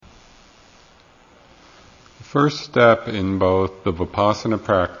first step in both the Vipassana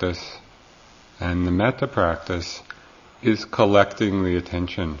practice and the metta practice is collecting the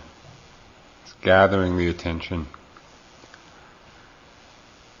attention. It's gathering the attention.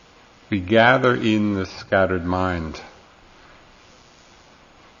 We gather in the scattered mind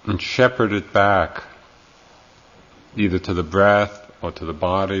and shepherd it back, either to the breath or to the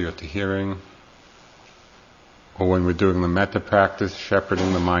body or to hearing, or when we're doing the metta practice,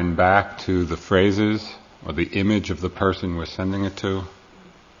 shepherding the mind back to the phrases or the image of the person we're sending it to.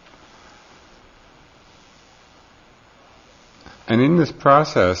 And in this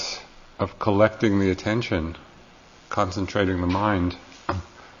process of collecting the attention, concentrating the mind,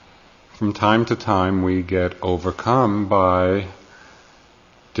 from time to time we get overcome by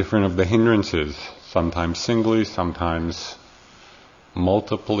different of the hindrances, sometimes singly, sometimes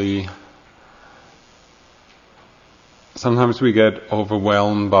multiply. Sometimes we get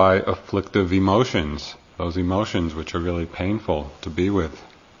overwhelmed by afflictive emotions, those emotions which are really painful to be with.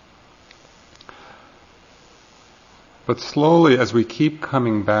 But slowly, as we keep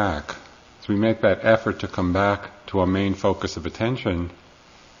coming back, as we make that effort to come back to our main focus of attention,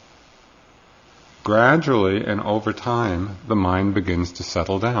 gradually and over time, the mind begins to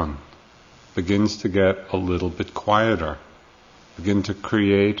settle down, begins to get a little bit quieter, begin to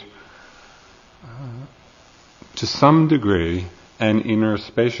create, to some degree, an inner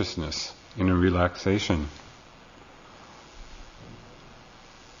spaciousness, inner relaxation.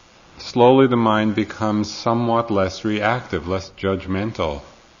 Slowly the mind becomes somewhat less reactive, less judgmental.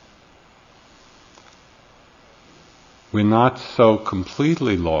 We're not so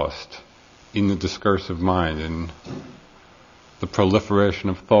completely lost in the discursive mind, in the proliferation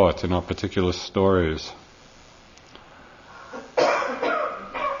of thoughts, in our particular stories.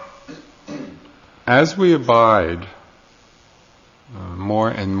 As we abide more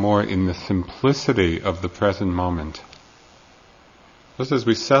and more in the simplicity of the present moment, just as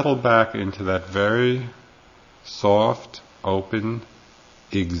we settle back into that very soft, open,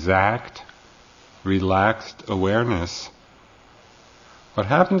 exact, relaxed awareness, what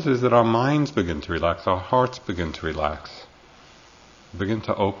happens is that our minds begin to relax, our hearts begin to relax, begin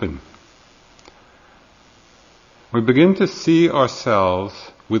to open. We begin to see ourselves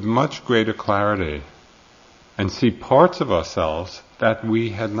with much greater clarity and see parts of ourselves that we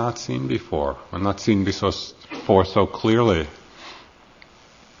had not seen before, or not seen before so clearly.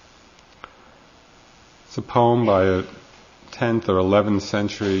 It's a poem by a 10th or 11th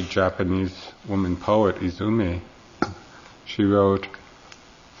century Japanese woman poet, Izumi. She wrote,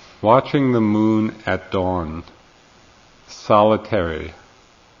 "Watching the moon at dawn, solitary,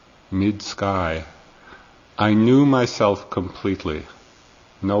 mid-sky, I knew myself completely,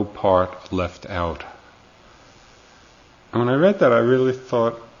 no part left out." And when I read that, I really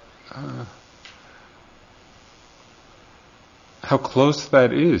thought, how close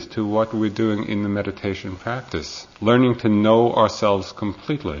that is to what we're doing in the meditation practice, learning to know ourselves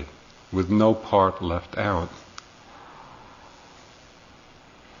completely, with no part left out.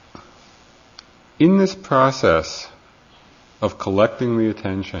 In this process of collecting the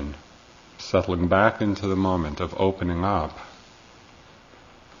attention, settling back into the moment, of opening up,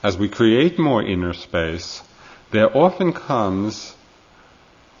 as we create more inner space, there often comes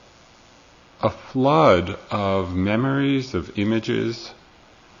a flood of memories, of images,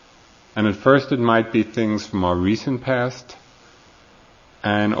 and at first it might be things from our recent past,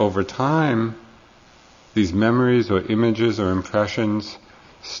 and over time these memories or images or impressions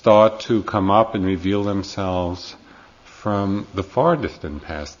start to come up and reveal themselves from the far distant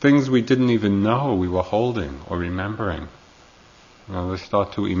past, things we didn't even know we were holding or remembering. They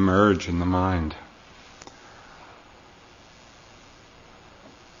start to emerge in the mind.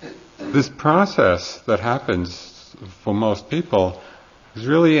 This process that happens for most people is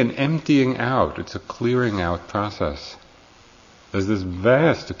really an emptying out, it's a clearing out process. There's this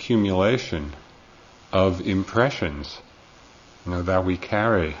vast accumulation of impressions, that we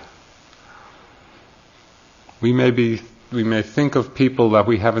carry. We may think of people that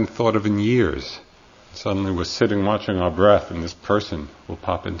we haven't thought of in years. Suddenly we're sitting watching our breath and this person will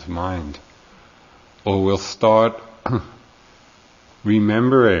pop into mind. Or we'll start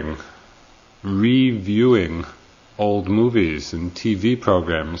remembering, reviewing old movies and TV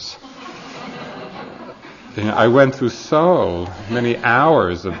programs. I went through so many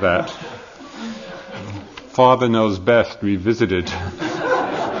hours of that Father Knows Best revisited.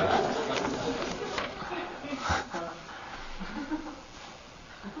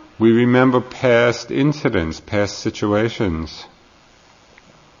 We remember past incidents, past situations.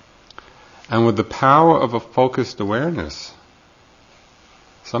 And with the power of a focused awareness,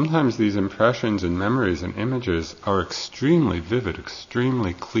 sometimes these impressions and memories and images are extremely vivid,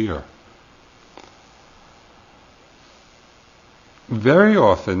 extremely clear. Very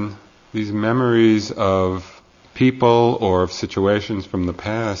often, these memories of people or of situations from the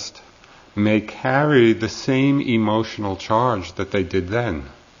past may carry the same emotional charge that they did then.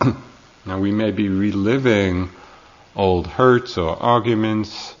 Now, we may be reliving old hurts or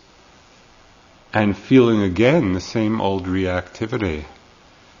arguments and feeling again the same old reactivity.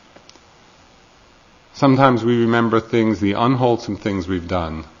 Sometimes we remember things, the unwholesome things we've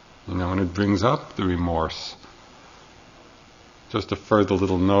done, and it brings up the remorse. Just a further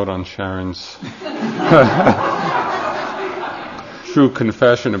little note on Sharon's true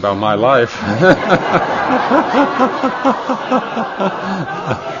confession about my life.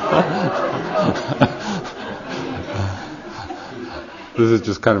 This is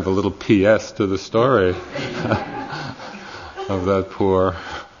just kind of a little PS to the story of that poor...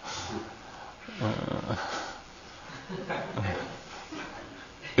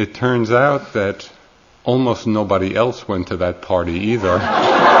 It turns out that almost nobody else went to that party either.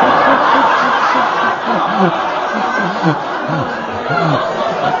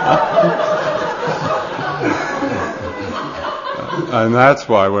 And that's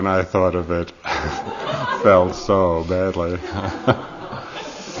why when I thought of it, felt so badly.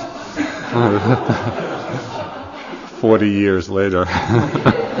 40 years later.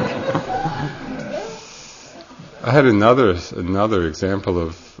 I had another example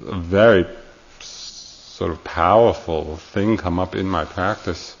of a very sort of powerful thing come up in my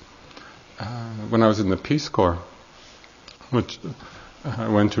practice. When I was in the Peace Corps, which I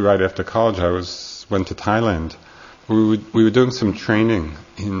went to right after college, went to Thailand. We were doing some training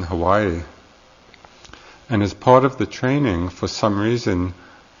in Hawaii. And as part of the training, for some reason,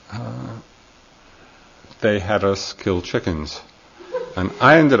 they had us kill chickens. And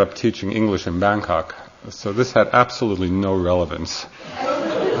I ended up teaching English in Bangkok, so this had absolutely no relevance.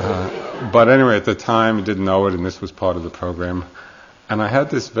 But anyway, at the time, I didn't know it, and this was part of the program. And I had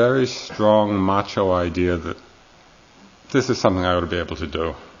this very strong macho idea that this is something I ought to be able to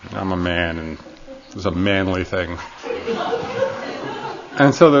do. I'm a man, and it was a manly thing.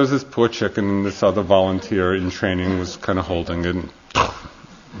 And so there was this poor chicken, and this other volunteer in training was kind of holding it,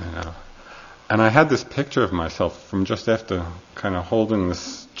 And I had this picture of myself from just after kind of holding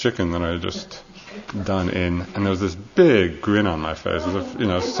this chicken that I had just done in, and there was this big grin on my face, as if,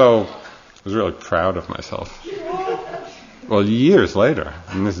 I was really proud of myself. Well, years later,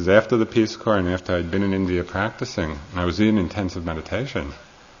 and this is after the Peace Corps and after I'd been in India practicing, and I was in intensive meditation,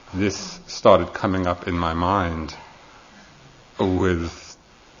 this started coming up in my mind with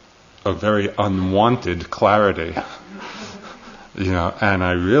a very unwanted clarity. And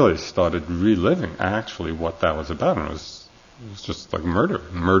I really started reliving actually what that was about. And it was just like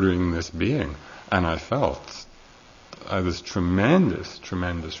murdering this being. And I felt this tremendous,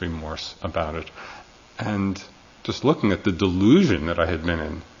 tremendous remorse about it. And just looking at the delusion that I had been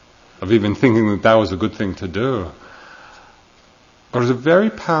in, of even thinking that that was a good thing to do. It was a very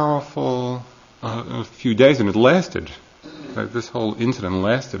powerful a few days, and it lasted. This whole incident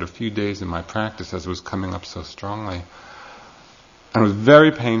lasted a few days in my practice as it was coming up so strongly. And it was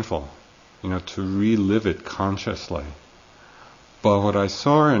very painful, to relive it consciously. But what I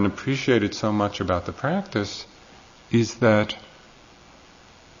saw and appreciated so much about the practice is that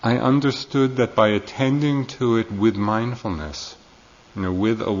I understood that by attending to it with mindfulness,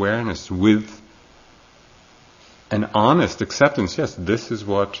 with awareness, with an honest acceptance, yes, this is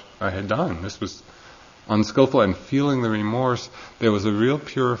what I had done. This was unskillful, and feeling the remorse, there was a real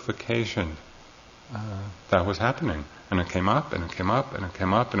purification that was happening. And it came up, and it came up, and it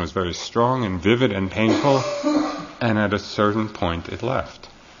came up, and it was very strong and vivid and painful, and at a certain point it left.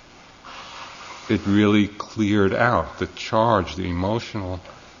 It really cleared out the charge, the emotional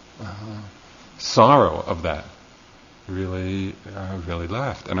sorrow of that. Really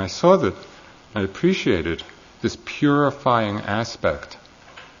left. And I saw that, I appreciated this purifying aspect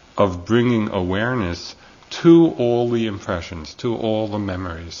of bringing awareness to all the impressions, to all the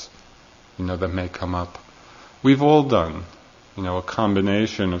memories, that may come up. We've all done, a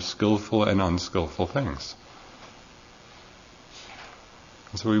combination of skillful and unskillful things.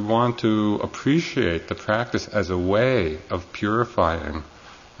 And so we want to appreciate the practice as a way of purifying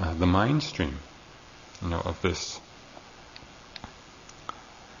the mind stream, of this.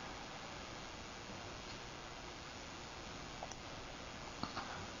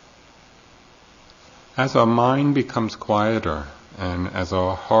 As our mind becomes quieter and as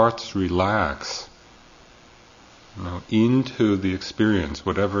our hearts relax, into the experience,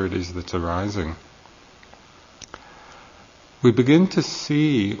 whatever it is that's arising, we begin to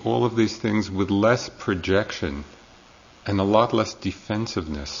see all of these things with less projection and a lot less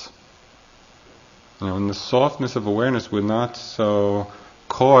defensiveness. In the softness of awareness, we're not so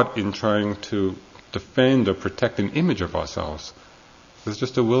caught in trying to defend or protect an image of ourselves. There's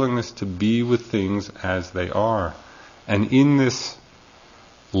just a willingness to be with things as they are. And in this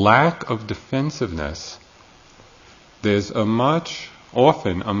lack of defensiveness, there's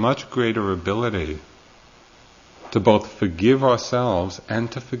often a much greater ability to both forgive ourselves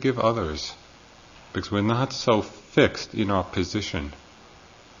and to forgive others, because we're not so fixed in our position.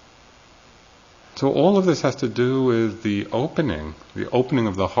 So all of this has to do with the opening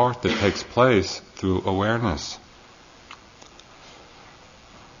of the heart that takes place through awareness.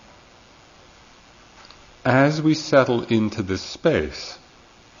 As we settle into this space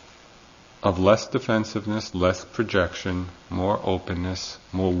of less defensiveness, less projection, more openness,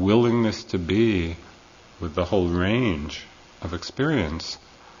 more willingness to be with the whole range of experience,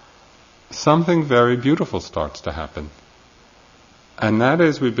 something very beautiful starts to happen. And that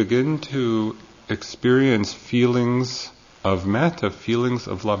is, we begin to experience feelings of metta, feelings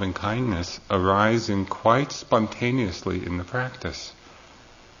of loving kindness, arising quite spontaneously in the practice.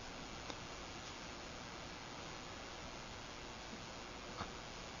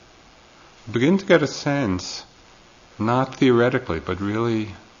 Begin to get a sense, not theoretically, but really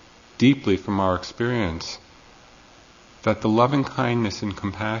deeply from our experience, that the loving kindness and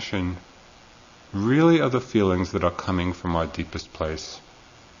compassion really are the feelings that are coming from our deepest place.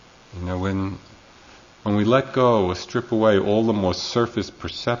 When we let go or strip away all the more surface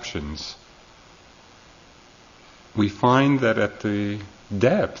perceptions, we find that at the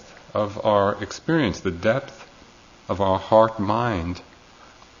depth of our experience, the depth of our heart-mind,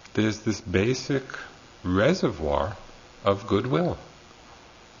 there's this basic reservoir of goodwill.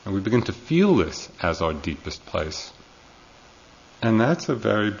 And we begin to feel this as our deepest place. And that's a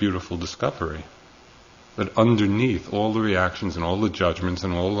very beautiful discovery. That underneath all the reactions and all the judgments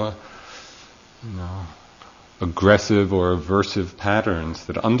and all the aggressive or aversive patterns,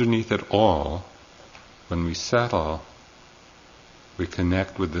 that underneath it all, when we settle, we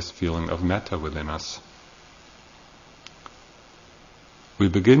connect with this feeling of metta within us. We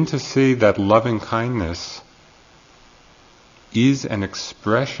begin to see that loving kindness is an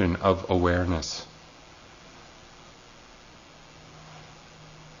expression of awareness.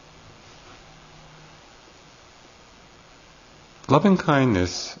 Loving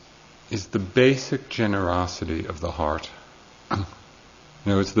kindness is the basic generosity of the heart.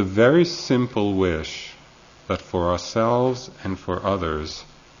 It's the very simple wish that for ourselves and for others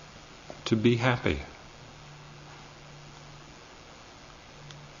to be happy.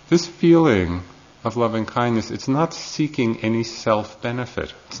 This feeling of loving kindness, it's not seeking any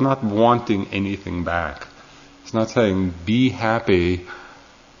self-benefit. It's not wanting anything back. It's not saying, be happy,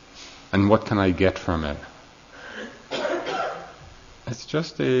 and what can I get from it? It's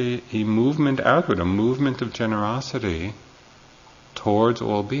just a movement outward, a movement of generosity towards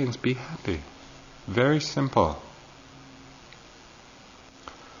all beings. Be happy. Very simple.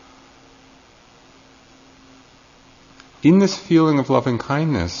 In this feeling of loving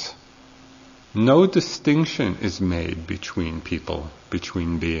kindness, no distinction is made between people,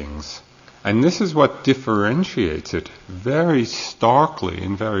 between beings. And this is what differentiates it very starkly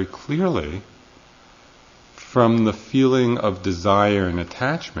and very clearly from the feeling of desire and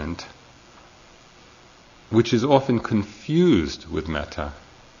attachment, which is often confused with metta.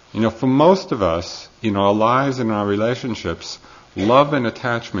 For most of us, in our lives and our relationships, love and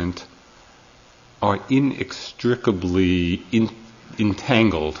attachment are inextricably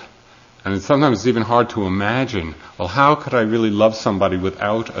entangled. And sometimes it's even hard to imagine, well, how could I really love somebody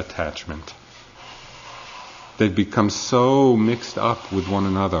without attachment? They become so mixed up with one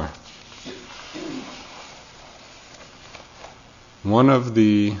another. One of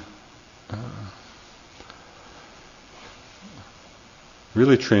the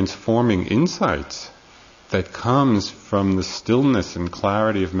really transforming insights that comes from the stillness and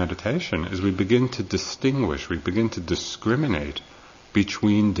clarity of meditation is we begin to distinguish, we begin to discriminate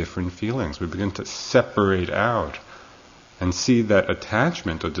between different feelings. We begin to separate out and see that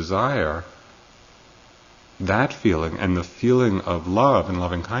attachment or desire, that feeling and the feeling of love and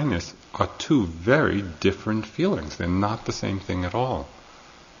loving kindness are two very different feelings. They're not the same thing at all.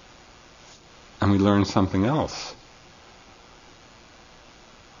 And we learn something else.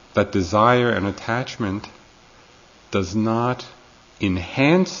 That desire and attachment does not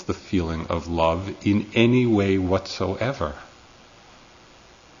enhance the feeling of love in any way whatsoever.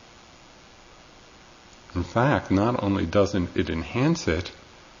 In fact, not only doesn't it enhance it,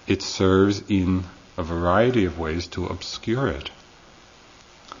 it serves in a variety of ways to obscure it.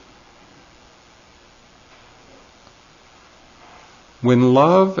 When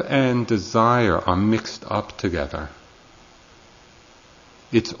love and desire are mixed up together,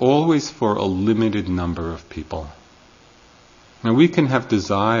 it's always for a limited number of people. Now we can have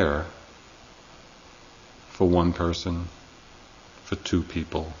desire for one person, for two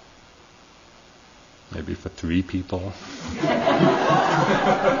people, maybe for three people.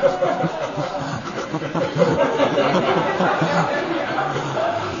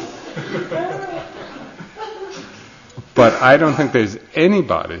 But I don't think there's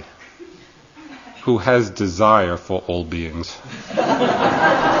anybody who has desire for all beings.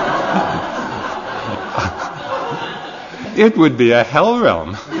 It would be a hell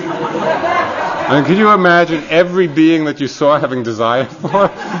realm. I mean, could you imagine every being that you saw having desire for?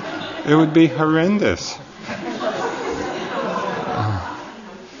 It would be horrendous.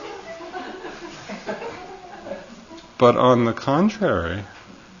 But on the contrary,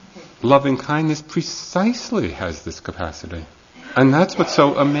 loving kindness precisely has this capacity. And that's what's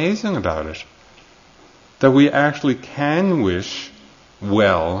so amazing about it. That we actually can wish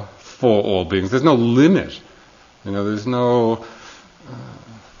well for all beings. There's no limit. There's no...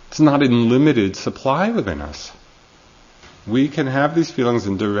 it's not in limited supply within us. We can have these feelings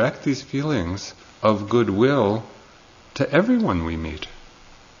and direct these feelings of goodwill to everyone we meet.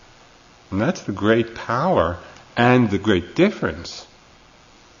 And that's the great power and the great difference,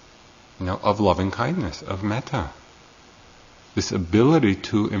 of loving kindness, of metta. This ability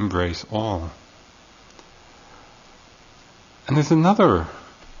to embrace all. And there's another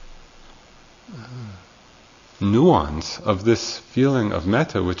nuance of this feeling of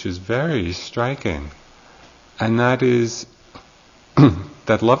metta which is very striking. And that is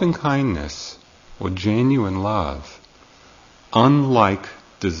that loving kindness, or genuine love, unlike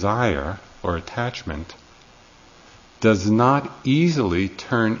desire or attachment, does not easily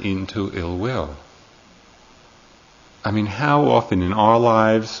turn into ill will. I mean, how often in our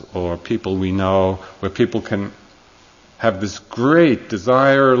lives, or people we know, where people can have this great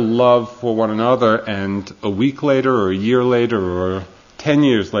desire, love for one another, and a week later, or a year later, or 10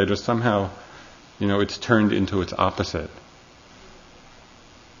 years later, somehow, it's turned into its opposite.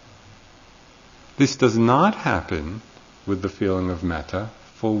 This does not happen with the feeling of metta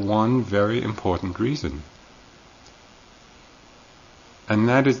for one very important reason. And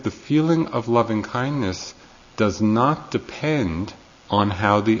that is the feeling of loving kindness does not depend on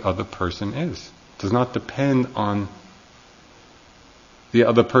how the other person is. Does not depend on the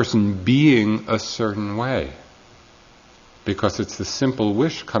other person being a certain way. Because it's the simple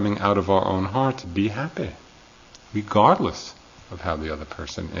wish coming out of our own heart to be happy, regardless of how the other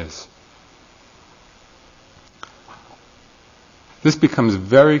person is. This becomes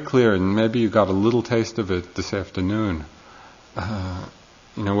very clear, and maybe you got a little taste of it this afternoon.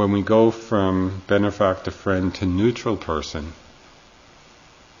 When we go from benefactor friend to neutral person,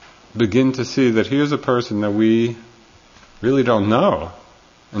 begin to see that here's a person that we really don't know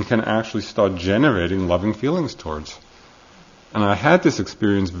and can actually start generating loving feelings towards. And I had this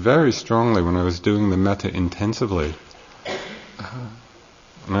experience very strongly when I was doing the metta intensively.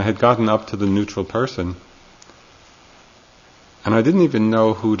 And I had gotten up to the neutral person, and I didn't even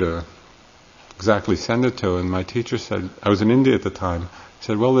know who to exactly send it to. And my teacher said, I was in India at the time, he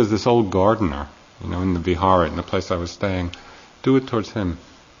said, well, there's this old gardener, in the Vihara, in the place I was staying. Do it towards him.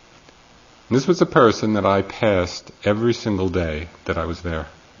 And this was a person that I passed every single day that I was there.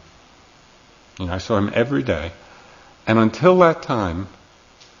 I saw him every day. And until that time,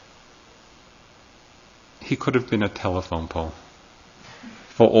 he could have been a telephone pole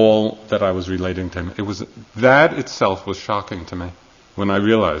for all that I was relating to him. That itself was shocking to me when I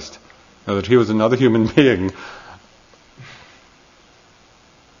realized that he was another human being.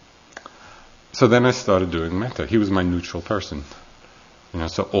 So then I started doing metta. He was my neutral person.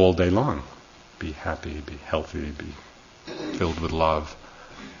 So all day long, be happy, be healthy, be filled with love.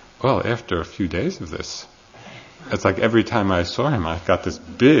 Well, after a few days of this, it's like every time I saw him, I got this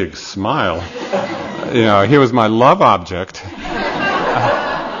big smile. He was my love object.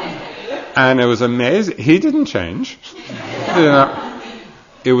 And it was amazing. He didn't change.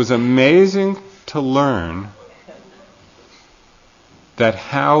 It was amazing to learn that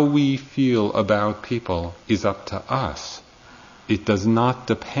how we feel about people is up to us. It does not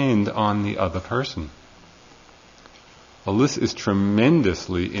depend on the other person. Well, this is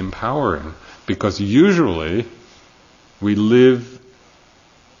tremendously empowering, because usually we live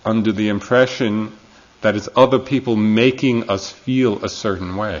under the impression that it's other people making us feel a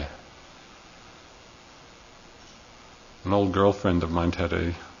certain way. An old girlfriend of mine had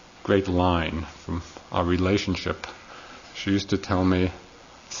a great line from our relationship. She used to tell me,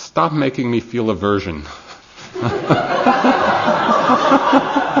 "Stop making me feel aversion."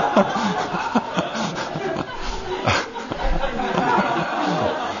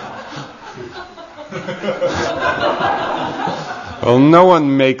 Well, no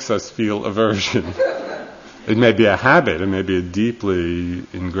one makes us feel aversion. It may be a habit, it may be a deeply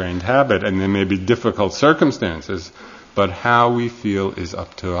ingrained habit, and there may be difficult circumstances, but how we feel is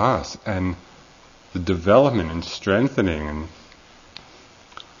up to us. And the development and strengthening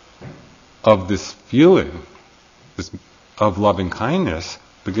of this feeling, of loving kindness,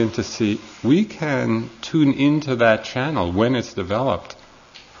 begin to see we can tune into that channel when it's developed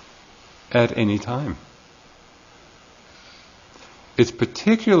at any time. It's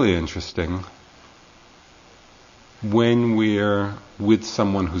particularly interesting when we're with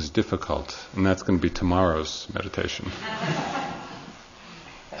someone who's difficult, and that's going to be tomorrow's meditation.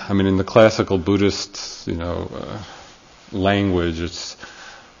 I mean, in the classical Buddhist, language, it's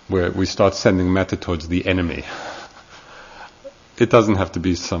where we start sending metta towards the enemy. It doesn't have to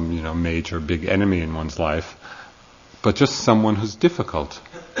be some, major big enemy in one's life, but just someone who's difficult,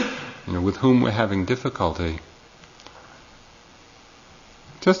 with whom we're having difficulty.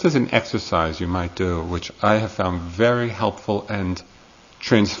 Just as an exercise you might do, which I have found very helpful and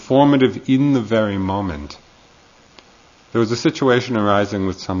transformative in the very moment. There was a situation arising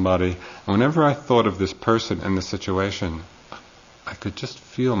with somebody, and whenever I thought of this person and the situation, I could just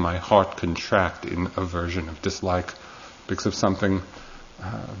feel my heart contract in aversion, of dislike, because of something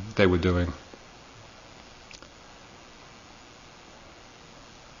they were doing.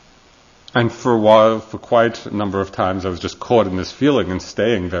 And for a while, for quite a number of times, I was just caught in this feeling and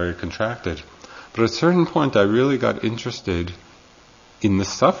staying very contracted. But at a certain point, I really got interested in the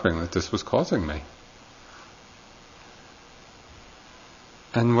suffering that this was causing me.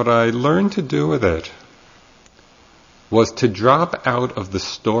 And what I learned to do with it was to drop out of the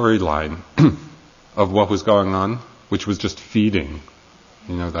storyline of what was going on, which was just feeding,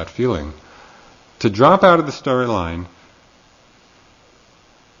 that feeling. To drop out of the storyline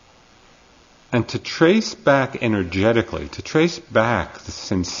and to trace back energetically, to trace back the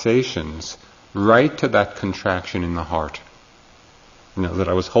sensations right to that contraction in the heart, that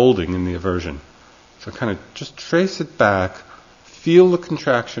I was holding in the aversion. So kind of just trace it back, feel the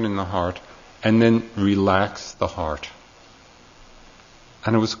contraction in the heart, and then relax the heart.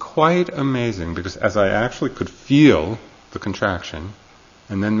 And it was quite amazing, because as I actually could feel the contraction,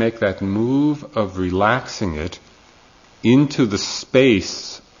 and then make that move of relaxing it into the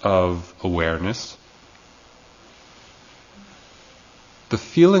space of awareness, the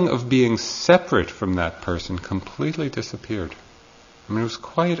feeling of being separate from that person completely disappeared. I mean, it was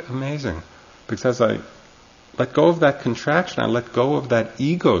quite amazing, because as I let go of that contraction, I let go of that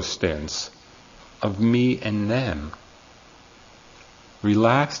ego stance of me and them,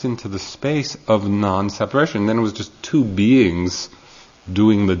 relaxed into the space of non-separation. Then it was just two beings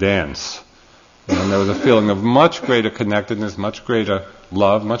doing the dance. And there was a feeling of much greater connectedness, much greater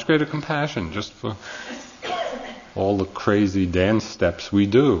love, much greater compassion, just for all the crazy dance steps we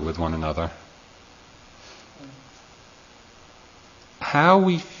do with one another. How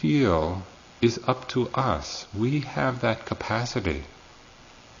we feel is up to us. We have that capacity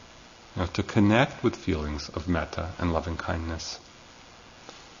to connect with feelings of metta and loving kindness.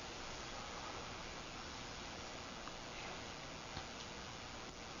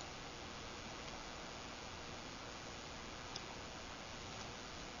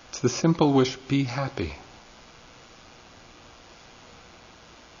 The simple wish, be happy.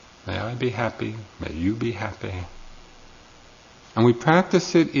 May I be happy, may you be happy. And we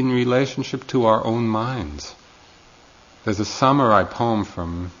practice it in relationship to our own minds. There's a samurai poem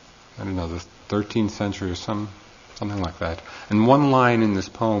from, the 13th century or something like that. And one line in this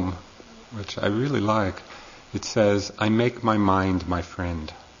poem, which I really like, it says, "I make my mind my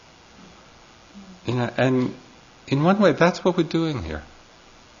friend." And in one way, that's what we're doing here.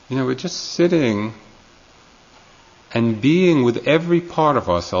 We're just sitting and being with every part of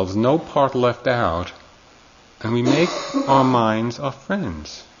ourselves, no part left out, and we make our minds our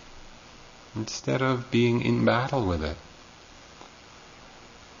friends instead of being in battle with it.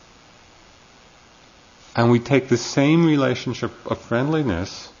 And we take the same relationship of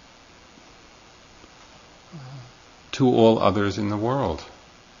friendliness to all others in the world.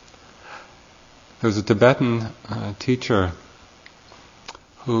 There was a Tibetan teacher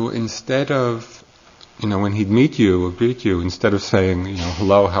who, instead of, when he'd meet you or greet you, instead of saying,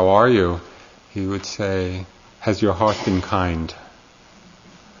 hello, how are you, he would say, has your heart been kind?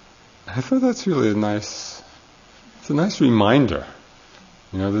 I thought that's really a nice reminder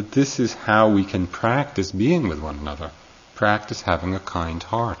That this is how we can practice being with one another, practice having a kind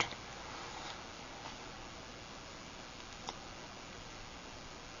heart.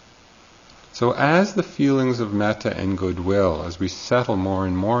 So as the feelings of metta and goodwill, as we settle more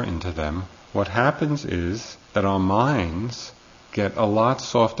and more into them, what happens is that our minds get a lot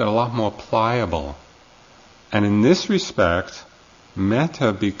softer, a lot more pliable. And in this respect,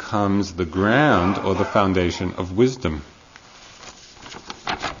 metta becomes the ground or the foundation of wisdom.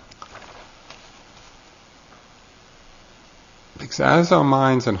 Because as our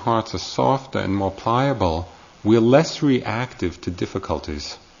minds and hearts are softer and more pliable, we're less reactive to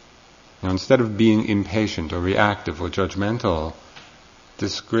difficulties. Instead of being impatient or reactive or judgmental,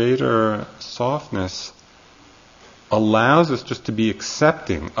 this greater softness allows us just to be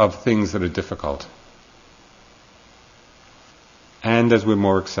accepting of things that are difficult. And as we're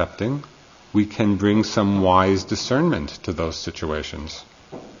more accepting, we can bring some wise discernment to those situations.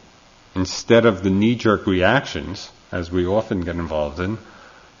 Instead of the knee-jerk reactions, as we often get involved in,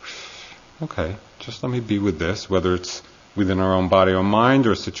 okay, just let me be with this, whether it's within our own body or mind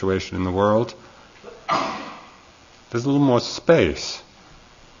or a situation in the world. There's a little more space.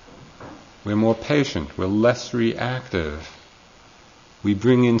 We're more patient. We're less reactive. We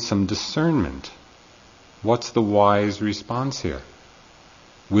bring in some discernment. What's the wise response here?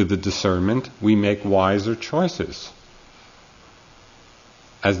 With the discernment, we make wiser choices.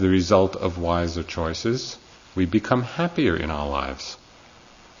 As the result of wiser choices, we become happier in our lives.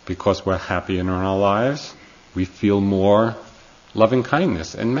 Because we're happier in our lives, we feel more loving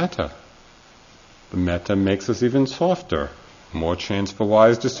kindness and metta. The metta makes us even softer. More chance for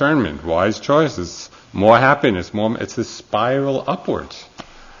wise discernment, wise choices, more happiness, it's a spiral upwards.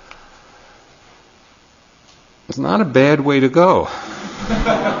 It's not a bad way to go.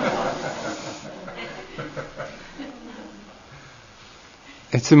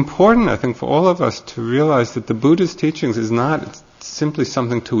 It's important, I think, for all of us to realize that the Buddha's teachings is not simply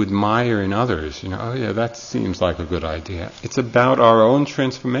something to admire in others. Oh yeah, that seems like a good idea. It's about our own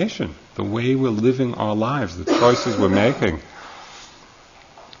transformation, the way we're living our lives, the choices we're making.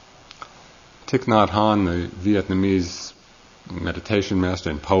 Thich Nhat Hanh, the Vietnamese meditation master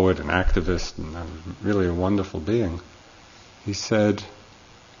and poet and activist, and really a wonderful being, he said,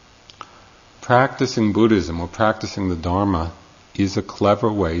 practicing Buddhism or practicing the Dharma is a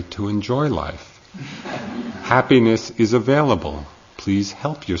clever way to enjoy life. Happiness is available. Please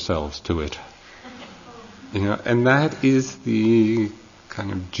help yourselves to it. And that is the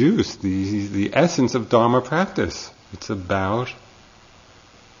kind of juice, the essence of Dharma practice. It's about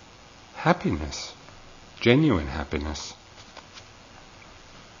happiness, genuine happiness.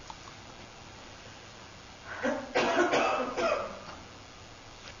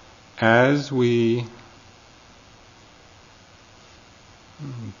 As we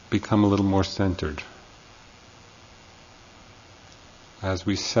become a little more centered, as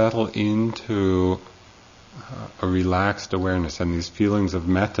we settle into a relaxed awareness and these feelings of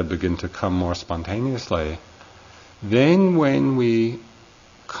metta begin to come more spontaneously, then when we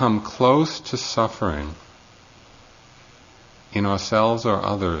come close to suffering in ourselves or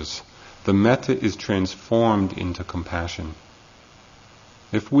others, the metta is transformed into compassion.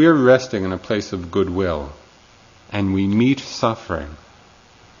 If we're resting in a place of goodwill and we meet suffering,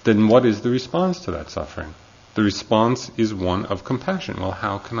 then what is the response to that suffering? The response is one of compassion. Well,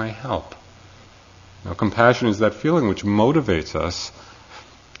 how can I help? Compassion is that feeling which motivates us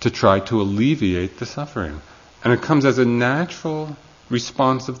to try to alleviate the suffering. And it comes as a natural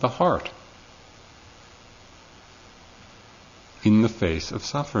response of the heart in the face of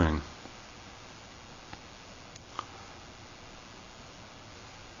suffering.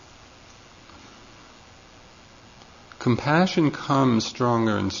 Compassion comes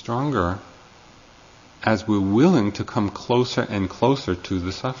stronger and stronger as we're willing to come closer and closer to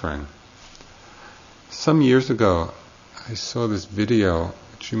the suffering. Some years ago, I saw this video,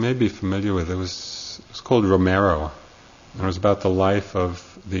 which you may be familiar with. It was called Romero. It was about the life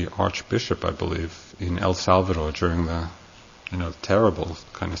of the Archbishop, I believe, in El Salvador during the terrible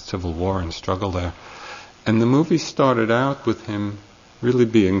kind of civil war and struggle there. And the movie started out with him really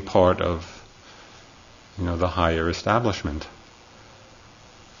being part of the higher establishment.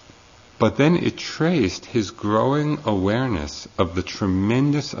 But then it traced his growing awareness of the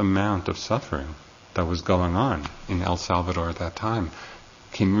tremendous amount of suffering that was going on in El Salvador at that time.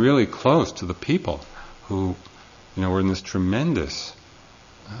 Came really close to the people who, were in this tremendous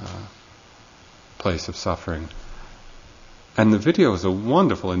place of suffering. And the video is a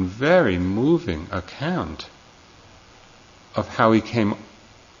wonderful and very moving account of how he came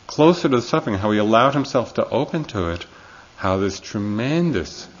closer to the suffering, how he allowed himself to open to it, how this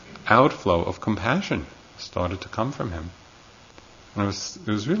tremendous outflow of compassion started to come from him. And it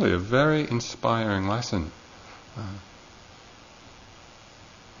was really a very inspiring lesson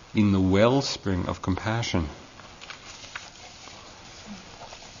in the wellspring of compassion.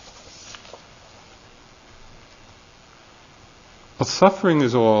 Well, suffering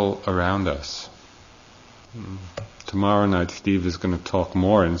is all around us. Tomorrow night Steve is going to talk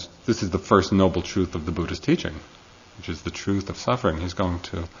more, and this is the first noble truth of the Buddha's teaching, which is the truth of suffering. He's going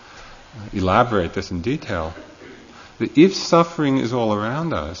to elaborate this in detail. That if suffering is all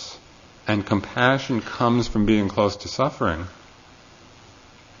around us, and compassion comes from being close to suffering,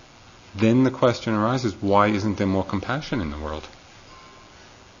 then the question arises, why isn't there more compassion in the world?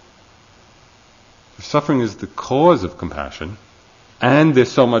 If suffering is the cause of compassion, and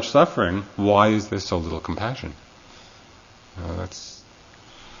there's so much suffering, why is there so little compassion? That's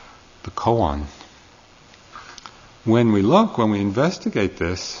the koan. When we investigate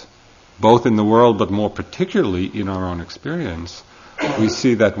this, both in the world but more particularly in our own experience, we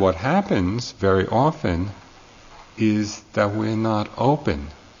see that what happens very often is that we're not open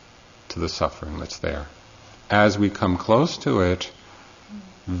to the suffering that's there. As we come close to it,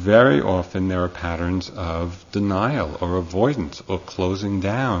 very often there are patterns of denial or avoidance or closing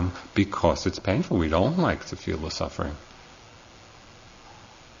down because it's painful. We don't like to feel the suffering.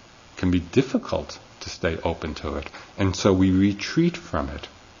 It can be difficult to stay open to it. And so we retreat from it.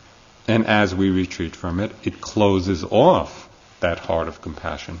 And as we retreat from it, it closes off that heart of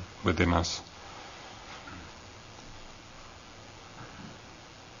compassion within us.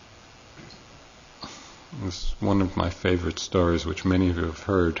 It's one of my favorite stories, which many of you have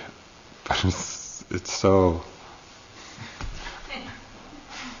heard, but it's so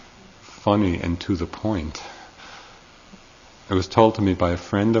funny and to the point. It was told to me by a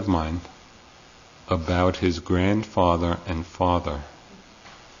friend of mine about his grandfather and father.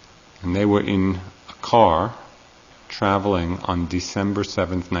 And they were in a car traveling on December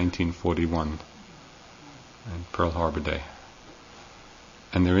 7th, 1941, and Pearl Harbor Day.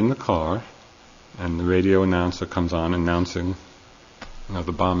 And they're in the car, and the radio announcer comes on announcing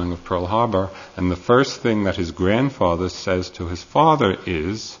the bombing of Pearl Harbor, and the first thing that his grandfather says to his father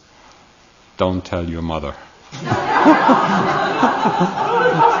is, "Don't tell your mother."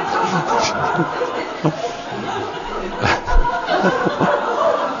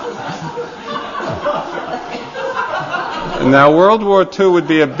 Now, World War II would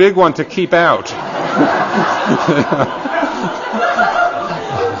be a big one to keep out.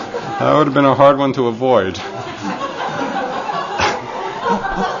 That would have been a hard one to avoid.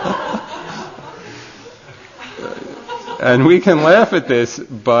 And we can laugh at this,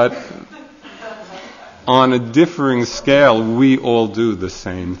 but on a differing scale, we all do the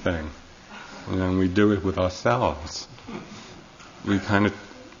same thing. And we do it with ourselves. We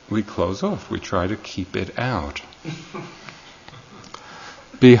close off. We try to keep it out.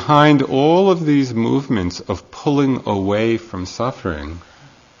 Behind all of these movements of pulling away from suffering,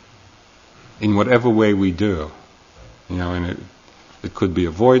 in whatever way we do, and it could be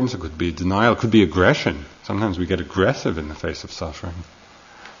avoidance, it could be denial, it could be aggression. Sometimes we get aggressive in the face of suffering.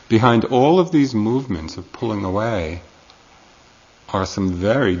 Behind all of these movements of pulling away are some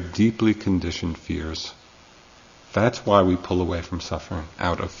very deeply conditioned fears. That's why we pull away from suffering,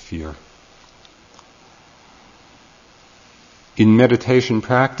 out of fear. In meditation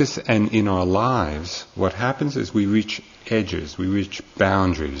practice and in our lives, what happens is we reach edges, we reach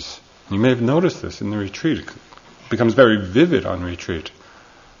boundaries. You may have noticed this in the retreat. It becomes very vivid on retreat,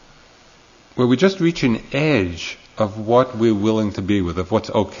 where we just reach an edge of what we're willing to be with, of what's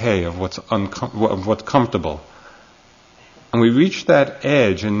okay, of what's comfortable. And we reach that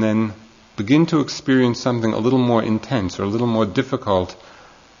edge and then begin to experience something a little more intense or a little more difficult,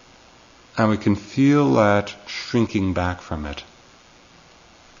 and we can feel that shrinking back from it.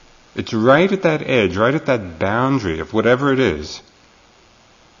 It's right at that edge, right at that boundary of whatever it is,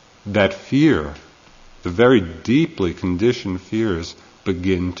 that fear, the very deeply conditioned fears,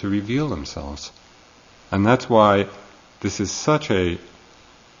 begin to reveal themselves. And that's why this is such a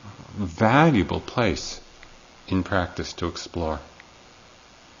valuable place in practice to explore.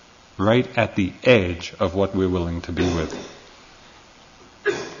 Right at the edge of what we're willing to be with.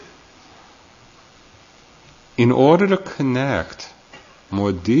 In order to connect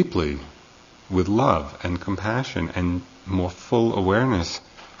more deeply with love and compassion and more full awareness,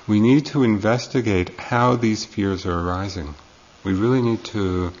 we need to investigate how these fears are arising. We really need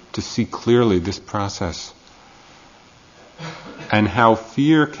to see clearly this process and how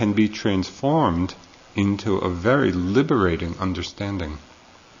fear can be transformed into a very liberating understanding.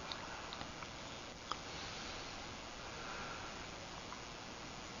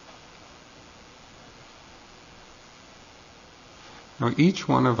 Now, each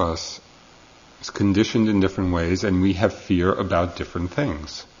one of us is conditioned in different ways, and we have fear about different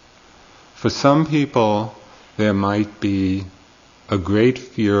things. For some people, there might be a great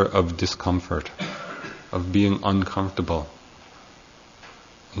fear of discomfort, of being uncomfortable.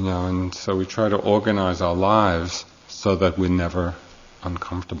 And so we try to organize our lives so that we're never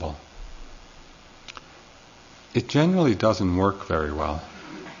uncomfortable. It generally doesn't work very well.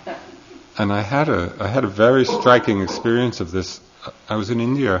 And I had a very striking experience of this. I was in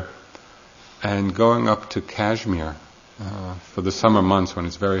India and going up to Kashmir for the summer months when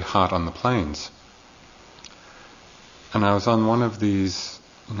it's very hot on the plains. And I was on one of these,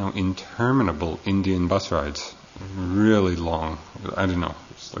 interminable Indian bus rides, really long. I don't know,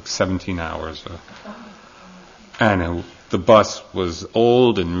 it was like 17 hours. And the bus was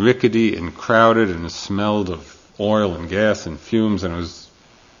old and rickety and crowded, and it smelled of oil and gas and fumes, and it was,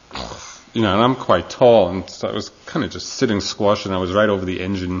 and I'm quite tall, and so I was kind of just sitting squashed, and I was right over the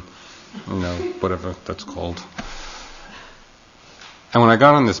engine, whatever that's called. And when I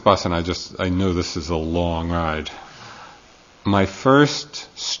got on this bus, and I knew this is a long ride, my first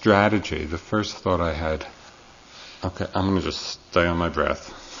strategy, the first thought I had, okay, I'm going to just stay on my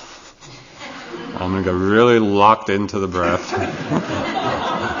breath. I'm going to get really locked into the breath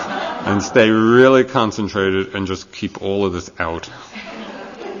and stay really concentrated and just keep all of this out.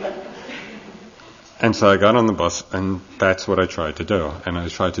 And so I got on the bus, and that's what I tried to do. And I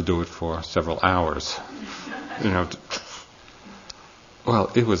tried to do it for several hours.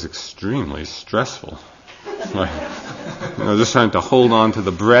 Well, it was extremely stressful. Just trying to hold on to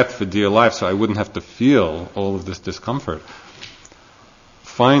the breath for dear life so I wouldn't have to feel all of this discomfort.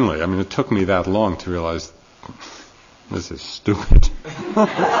 Finally, it took me that long to realize this is stupid.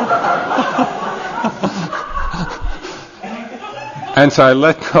 And so I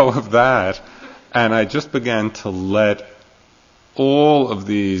let go of that, and I just began to let all of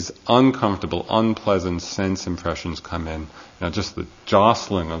these uncomfortable, unpleasant sense impressions come in. Just the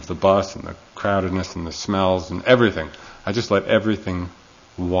jostling of the bus and the crowdedness and the smells and everything. I just let everything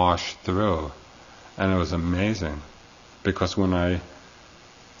wash through. And it was amazing. Because when I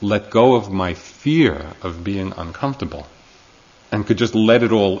let go of my fear of being uncomfortable and could just let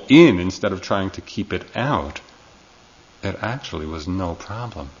it all in instead of trying to keep it out, it actually was no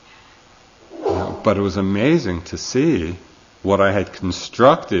problem. But it was amazing to see what I had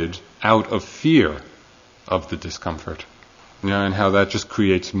constructed out of fear of the discomfort. And how that just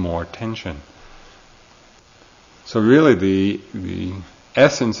creates more tension. So really the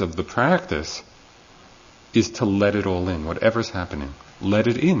essence of the practice is to let it all in, whatever's happening. Let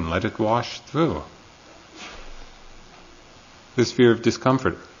it in, let it wash through. This fear of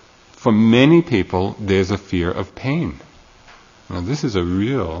discomfort. For many people, there's a fear of pain. This is a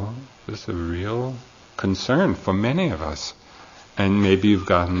real concern for many of us. And maybe you've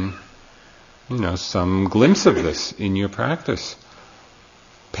gotten some glimpse of this in your practice.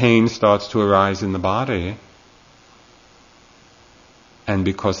 Pain starts to arise in the body, and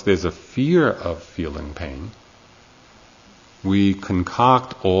because there's a fear of feeling pain, we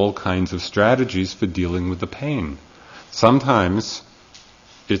concoct all kinds of strategies for dealing with the pain. Sometimes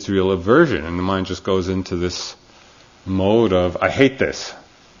it's real aversion, and the mind just goes into this mode of, I hate this.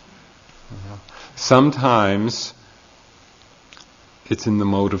 Sometimes it's in the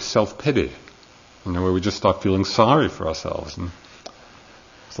mode of self-pity, where we just start feeling sorry for ourselves. And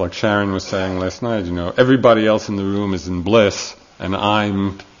it's like Sharon was saying last night, everybody else in the room is in bliss, and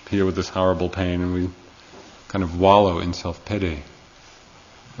I'm here with this horrible pain, and we kind of wallow in self-pity.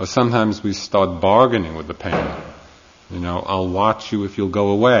 Or sometimes we start bargaining with the pain. I'll watch you if you'll go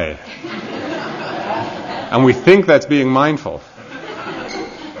away. And we think that's being mindful.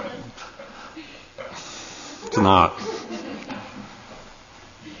 It's not.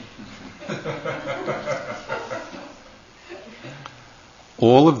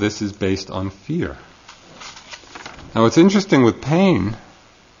 All of this is based on fear. Now what's interesting with pain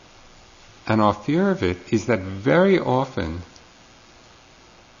and our fear of it is that very often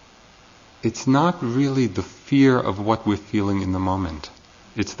it's not really the fear of what we're feeling in the moment.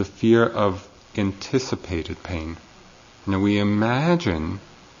 It's the fear of anticipated pain. We imagine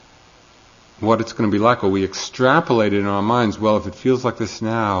what it's going to be like, or we extrapolate it in our minds. Well, if it feels like this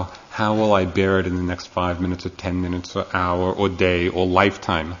now, how will I bear it in the next 5 minutes or 10 minutes or hour or day or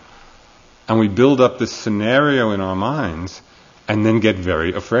lifetime? And we build up this scenario in our minds and then get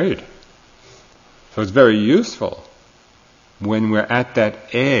very afraid. So it's very useful when we're at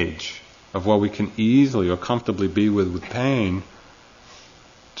that edge of what we can easily or comfortably be with pain,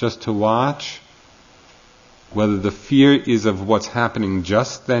 just to watch whether the fear is of what's happening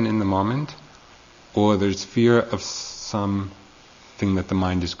just then in the moment, or there's fear of some thing that the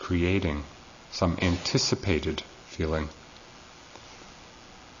mind is creating, some anticipated feeling.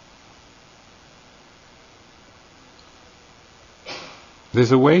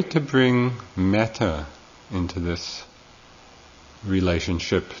 There's a way to bring metta into this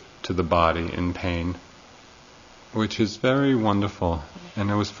relationship to the body in pain, which is very wonderful. And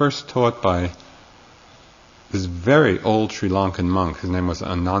it was first taught by this very old Sri Lankan monk. His name was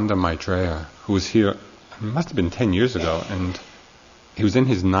Ananda Maitreya, who was here, it must have been 10 years ago, and he was in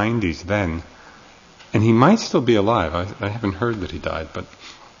his 90s then. And he might still be alive. I haven't heard that he died, but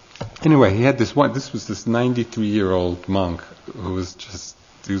anyway, he had this 93-year-old monk who was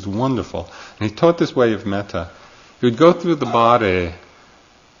he was wonderful. And he taught this way of metta. He would go through the body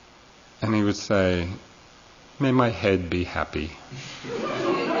and he would say, may my head be happy.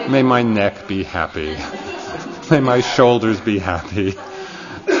 May my neck be happy. May my shoulders be happy.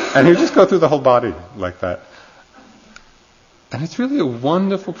 And he would just go through the whole body like that. And it's really a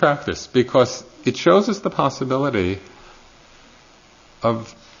wonderful practice because it shows us the possibility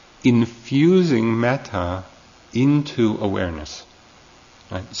of infusing metta into awareness.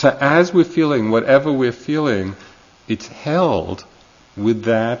 Right? So as we're feeling whatever we're feeling, it's held with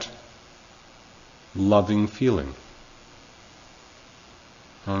that loving feeling.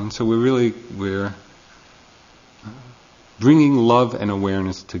 And so we're bringing love and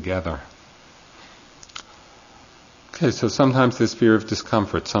awareness together. Okay, so sometimes there's fear of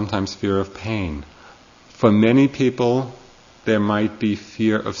discomfort, sometimes fear of pain. For many people, there might be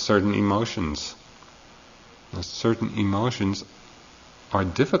fear of certain emotions. Now, certain emotions are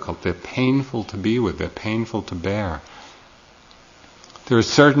difficult, they're painful to be with, they're painful to bear. There are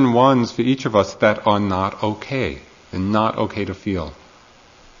certain ones for each of us that are not okay. They're not okay to feel.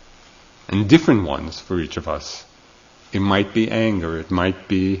 And different ones for each of us. It might be anger, it might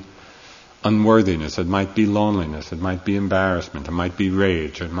be unworthiness, it might be loneliness, it might be embarrassment, it might be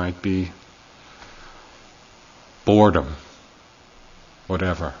rage, it might be boredom,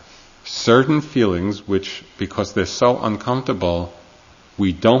 whatever. Certain feelings which, because they're so uncomfortable,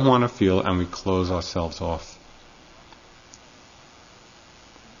 we don't want to feel and we close ourselves off.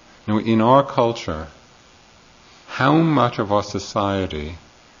 Now, in our culture, how much of our society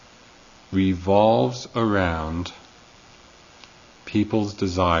revolves around people's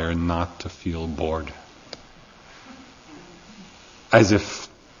desire not to feel bored? As if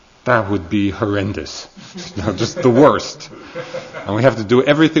that would be horrendous. Just the worst. And we have to do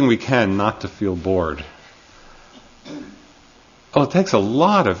everything we can not to feel bored. Oh, it takes a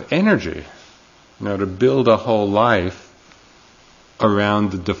lot of energy, to build a whole life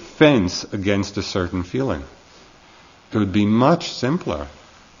around the defense against a certain feeling. It would be much simpler,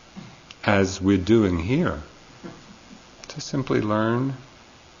 as we're doing here, to simply learn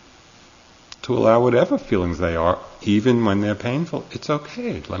to allow whatever feelings they are, even when they're painful. It's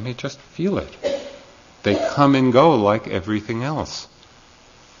okay, let me just feel it. They come and go like everything else.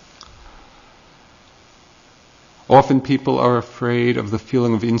 Often people are afraid of the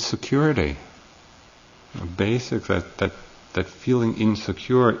feeling of insecurity. Basic, that feeling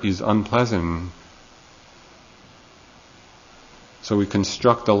insecure is unpleasant. So we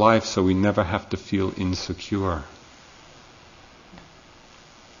construct a life so we never have to feel insecure.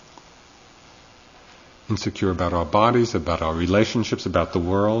 Insecure about our bodies, about our relationships, about the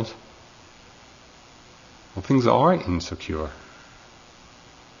world. Well, things are insecure.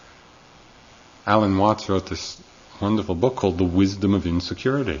 Alan Watts wrote this wonderful book called The Wisdom of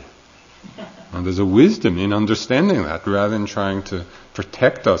Insecurity. And there's a wisdom in understanding that rather than trying to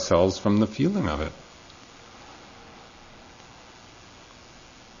protect ourselves from the feeling of it.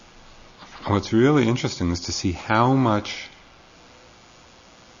 What's really interesting is to see how much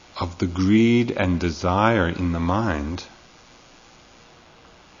of the greed and desire in the mind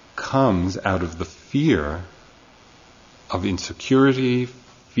comes out of the fear of insecurity,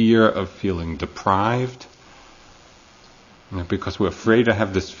 fear of feeling deprived. Because we're afraid to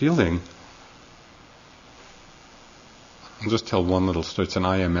have this feeling. I'll just tell one little story. It's an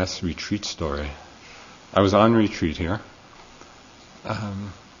IMS retreat story. I was on retreat here.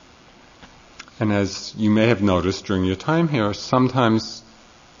 And as you may have noticed during your time here, sometimes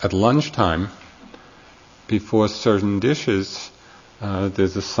at lunchtime, before certain dishes,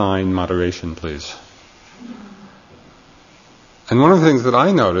 there's a sign, moderation please. And one of the things that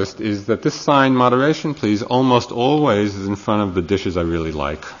I noticed is that this sign, moderation please, almost always is in front of the dishes I really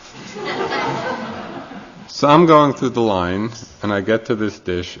like. So I'm going through the line, and I get to this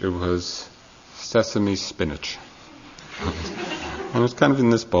dish. It was sesame spinach. And it was kind of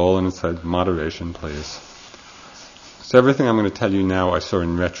in this bowl, and it said, moderation please. So everything I'm going to tell you now I saw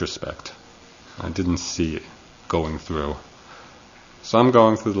in retrospect. I didn't see it going through. So I'm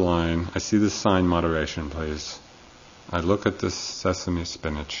going through the line, I see this sign, moderation, please. I look at this sesame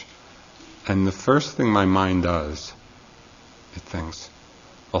spinach, and the first thing my mind does, it thinks,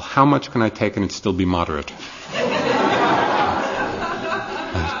 well, how much can I take and it still be moderate?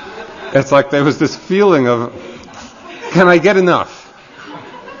 It's like there was this feeling of, can I get enough?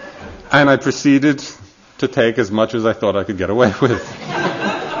 And I proceeded to take as much as I thought I could get away with.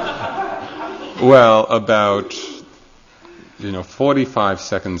 Well, about 45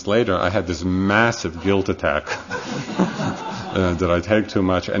 seconds later, I had this massive guilt attack. Did I take too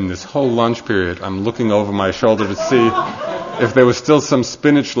much? And this whole lunch period, I'm looking over my shoulder to see if there was still some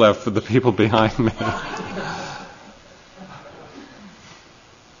spinach left for the people behind me.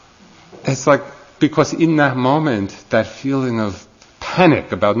 It's like, because in that moment, that feeling of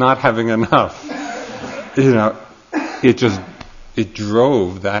panic about not having enough, it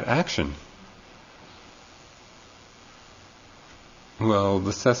drove that action. Well,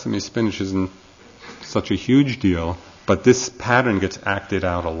 the sesame spinach isn't such a huge deal, but this pattern gets acted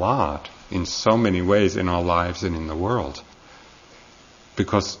out a lot in so many ways in our lives and in the world.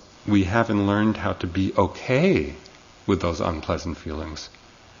 Because we haven't learned how to be okay with those unpleasant feelings.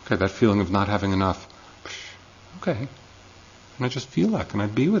 Okay, that feeling of not having enough. Okay, and I just feel that, and I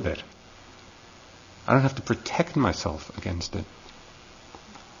be with it. I don't have to protect myself against it.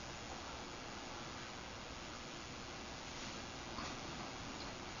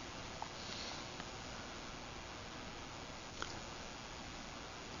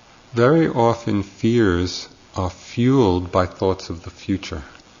 Very often fears are fueled by thoughts of the future.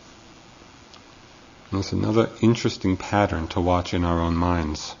 And that's another interesting pattern to watch in our own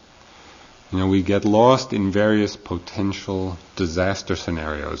minds. We get lost in various potential disaster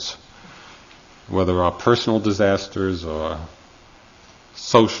scenarios, whether our personal disasters or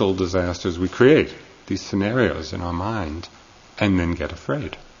social disasters. We create these scenarios in our mind and then get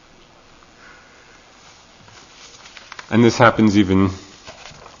afraid. And this happens even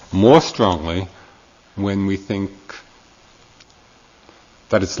more strongly when we think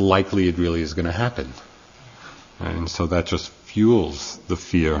that it's likely it really is going to happen. And so that just fuels the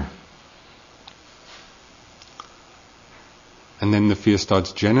fear. And then the fear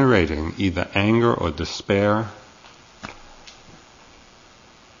starts generating either anger or despair.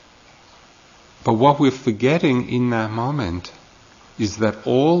 But what we're forgetting in that moment is that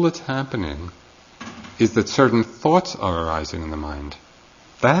all that's happening is that certain thoughts are arising in the mind.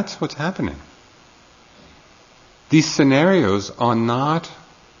 That's what's happening. These scenarios are not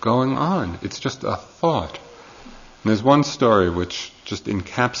going on. It's just a thought. And there's one story which just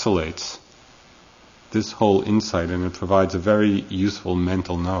encapsulates this whole insight, and it provides a very useful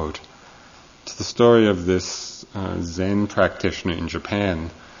mental note. It's the story of this Zen practitioner in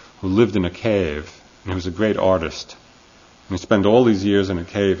Japan who lived in a cave, and he was a great artist. And he spent all these years in a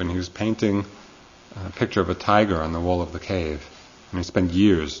cave, and he was painting a picture of a tiger on the wall of the cave. And he spent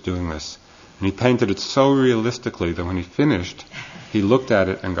years doing this. And he painted it so realistically that when he finished, he looked at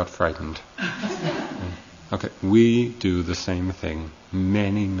it and got frightened. Okay, we do the same thing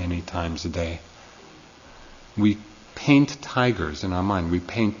many, many times a day. We paint tigers in our mind. We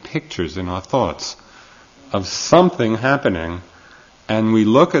paint pictures in our thoughts of something happening, and we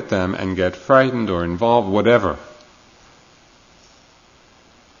look at them and get frightened or involved, whatever.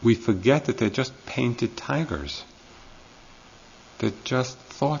 We forget that they're just painted tigers. They're just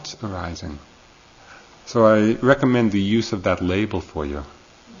thoughts arising. So I recommend the use of that label for you.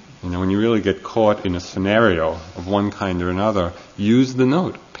 When you really get caught in a scenario of one kind or another, use the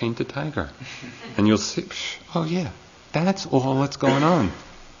note, paint a tiger. And you'll see, oh yeah, that's all that's going on.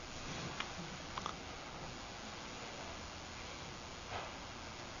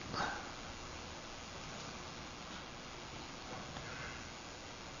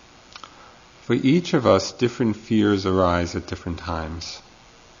 For each of us, different fears arise at different times.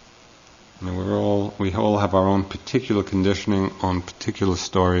 We all have our own particular conditioning on particular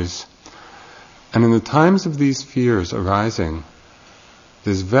stories. And in the times of these fears arising,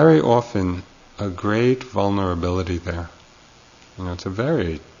 there's very often a great vulnerability there. It's a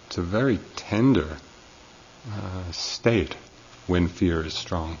very tender state when fear is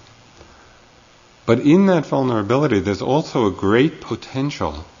strong. But in that vulnerability, there's also a great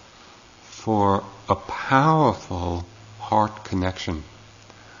potential for a powerful heart connection.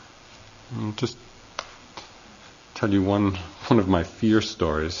 I'll just tell you one of my fear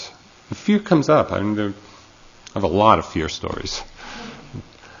stories. And fear comes up. I have a lot of fear stories.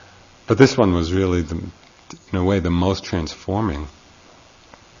 But this one was really, in a way, the most transforming.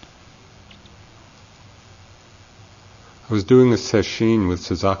 I was doing a sesshin with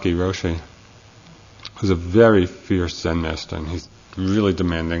Sasaki Roshi, who's a very fierce Zen master, and he's really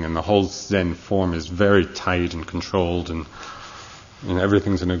demanding, and the whole Zen form is very tight and controlled, and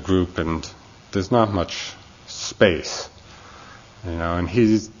everything's in a group, and there's not much space, and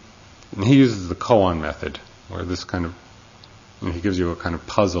he uses the koan method, where this kind of, he gives you a kind of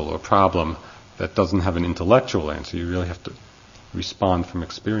puzzle or problem that doesn't have an intellectual answer. You really have to respond from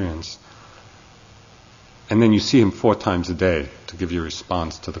experience. And then you see him 4 times a day to give you a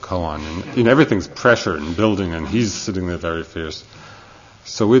response to the koan. And everything's pressure and building, and he's sitting there very fierce.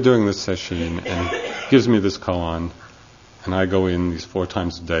 So we're doing this session, and he gives me this koan, and I go in these 4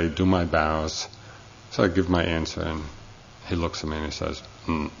 times a day, do my bows. So I give my answer, and he looks at me and he says,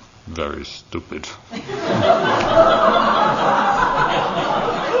 very stupid.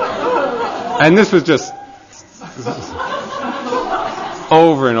 And this was just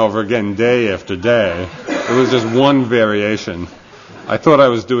over and over again, day after day. It was just one variation. I thought I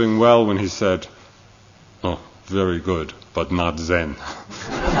was doing well when he said, oh, very good, but not Zen.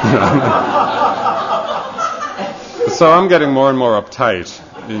 So I'm getting more and more uptight,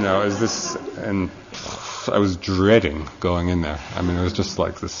 is this, and I was dreading going in there. I mean, it was just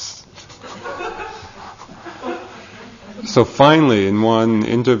like this. So finally, in one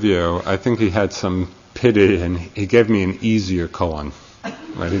interview, I think he had some pity, and he gave me an easier koan.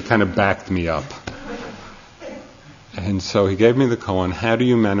 Right? He kind of backed me up. And so he gave me the koan, how do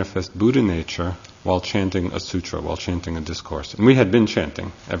you manifest Buddha nature while chanting a sutra, while chanting a discourse? And we had been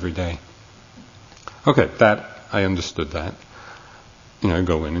chanting every day. Okay, I understood that.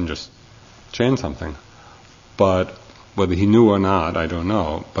 Go in and just chant something. But whether he knew or not, I don't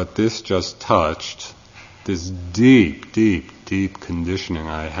know. But this just touched this deep, deep, deep conditioning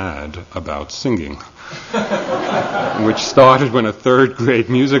I had about singing, which started when a 3rd grade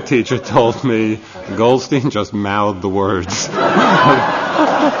music teacher told me Goldstein just mouthed the words.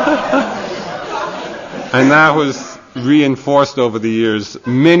 And that was reinforced over the years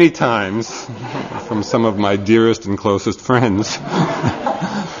many times from some of my dearest and closest friends.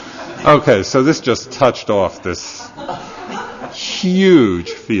 Okay, so this just touched off this huge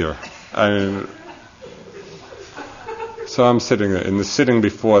fear. So I'm sitting in the sitting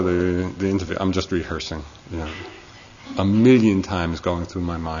before the interview. I'm just rehearsing, a million times going through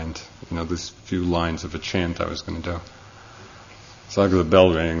my mind, this few lines of a chant I was going to do. So the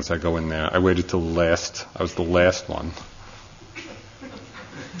bell rings. I go in there. I waited till last. I was the last one.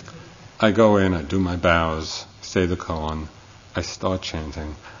 I go in. I do my bows. Say the koan. I start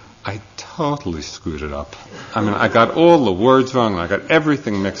chanting. I totally screwed it up. I mean, I got all the words wrong. I got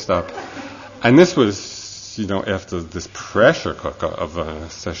everything mixed up, and this was. After this pressure cooker of a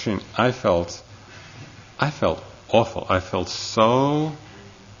session, I felt awful. I felt so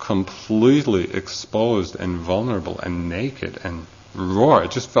completely exposed and vulnerable and naked and raw.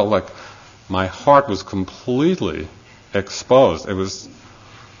 It just felt like my heart was completely exposed. It was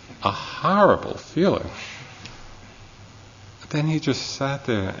a horrible feeling. But then he just sat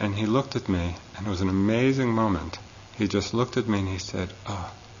there and he looked at me, and it was an amazing moment. He just looked at me and he said,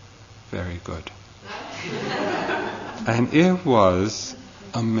 oh, very good. And it was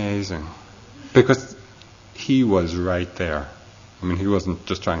amazing, because he was right there. I mean, he wasn't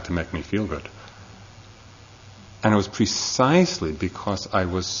just trying to make me feel good. And it was precisely because I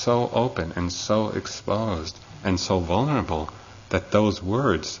was so open and so exposed and so vulnerable that those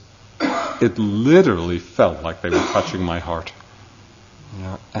words, it literally felt like they were touching my heart.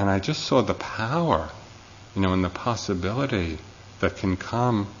 And I just saw the power, and the possibility that can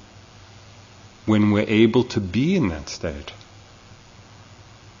come when we're able to be in that state.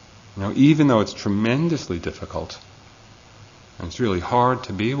 Even though it's tremendously difficult, and it's really hard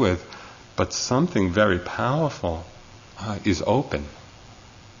to be with, but something very powerful is open.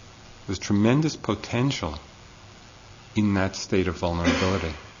 There's tremendous potential in that state of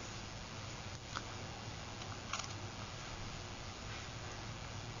vulnerability.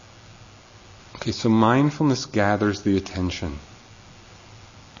 Okay, so mindfulness gathers the attention.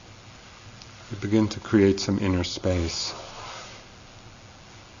 We begin to create some inner space.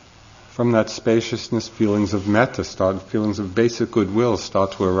 From that spaciousness, feelings of metta feelings of basic goodwill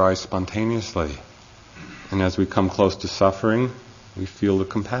start to arise spontaneously. And as we come close to suffering, we feel the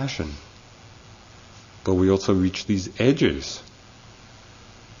compassion. But we also reach these edges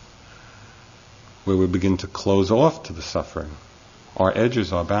where we begin to close off to the suffering. Our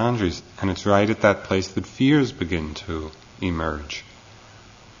edges, our boundaries, and it's right at that place that fears begin to emerge.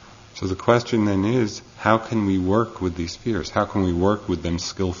 So the question then is, how can we work with these fears? How can we work with them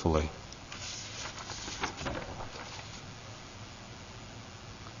skillfully?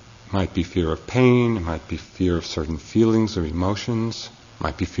 It might be fear of pain, it might be fear of certain feelings or emotions, it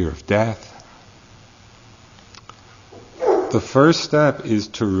might be fear of death. The first step is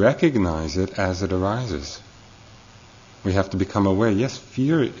to recognize it as it arises. We have to become aware, yes,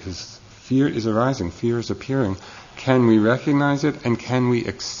 fear is arising, fear is appearing. Can we recognize it and can we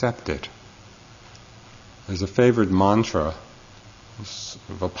accept it? There's a favorite mantra, a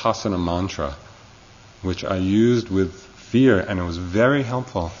Vipassana mantra, which I used with fear and it was very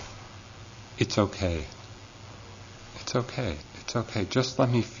helpful. It's okay. It's okay. It's okay. Just let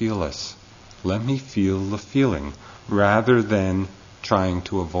me feel this. Let me feel the feeling rather than trying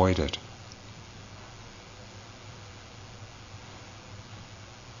to avoid it.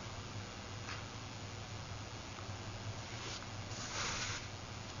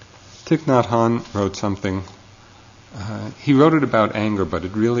 Thich Nhat Hanh wrote something. He wrote it about anger, but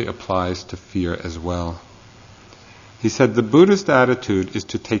it really applies to fear as well. He said, the Buddhist attitude is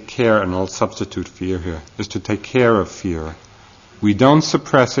to take care, and I'll substitute fear here, is to take care of fear. We don't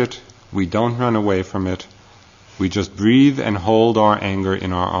suppress it, we don't run away from it, we just breathe and hold our anger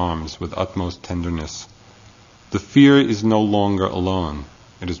in our arms with utmost tenderness. The fear is no longer alone,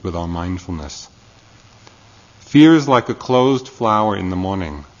 it is with our mindfulness. Fear is like a closed flower in the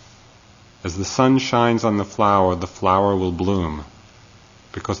morning. As the sun shines on the flower will bloom,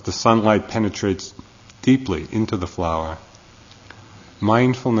 because the sunlight penetrates deeply into the flower.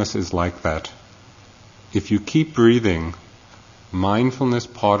 Mindfulness is like that. If you keep breathing, mindfulness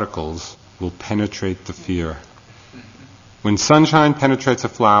particles will penetrate the fear. When sunshine penetrates a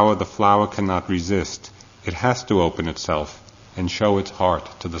flower, the flower cannot resist. It has to open itself and show its heart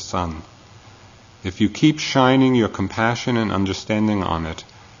to the sun. If you keep shining your compassion and understanding on it,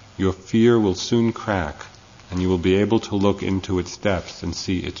 your fear will soon crack, and you will be able to look into its depths and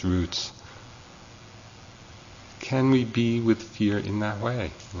see its roots. Can we be with fear in that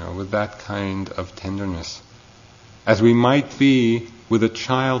way, with that kind of tenderness? As we might be with a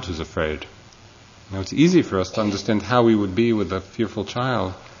child who's afraid. It's easy for us to understand how we would be with a fearful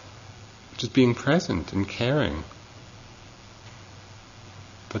child, just being present and caring.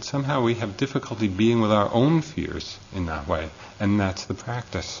 But somehow we have difficulty being with our own fears in that way, and that's the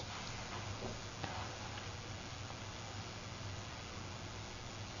practice.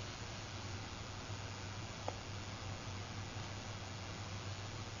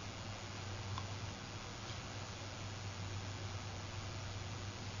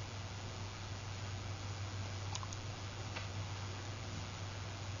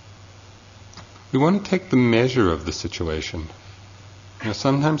 We want to take the measure of the situation.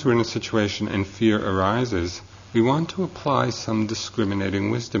 Sometimes we're in a situation and fear arises. We want to apply some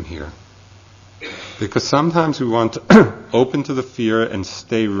discriminating wisdom here. Because sometimes we want to open to the fear and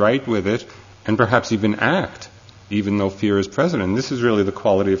stay right with it, and perhaps even act, even though fear is present. And this is really the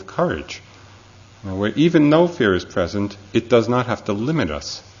quality of courage. Where even though fear is present, it does not have to limit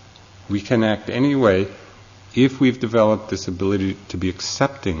us. We can act anyway if we've developed this ability to be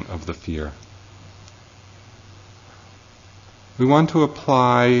accepting of the fear. We want to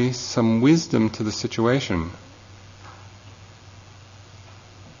apply some wisdom to the situation.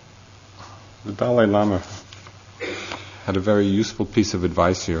 The Dalai Lama had a very useful piece of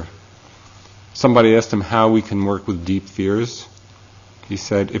advice here. Somebody asked him how we can work with deep fears. He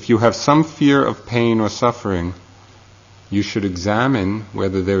said, if you have some fear of pain or suffering, you should examine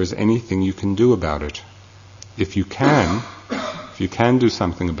whether there is anything you can do about it. If you can do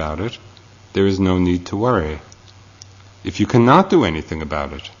something about it, there is no need to worry. If you cannot do anything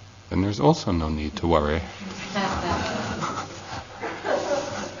about it, then there's also no need to worry.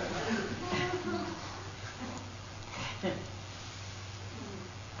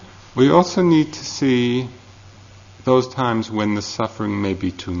 We also need to see those times when the suffering may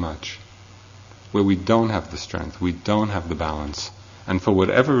be too much, where we don't have the strength, we don't have the balance, and for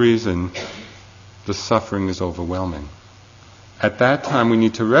whatever reason, the suffering is overwhelming. At that time, we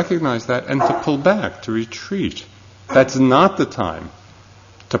need to recognize that and to pull back, to retreat. That's not the time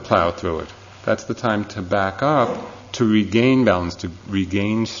to plow through it. That's the time to back up, to regain balance, to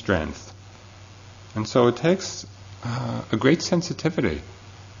regain strength. And so it takes a great sensitivity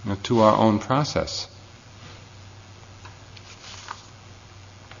to our own process.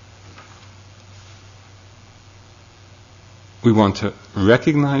 We want to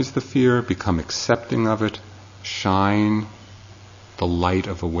recognize the fear, become accepting of it, shine the light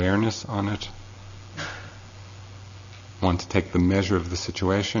of awareness on it. Want to take the measure of the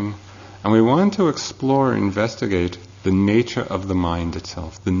situation, and we want to explore, investigate the nature of the mind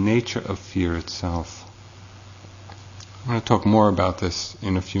itself, the nature of fear itself. I'm going to talk more about this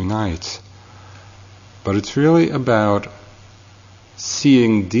in a few nights, but it's really about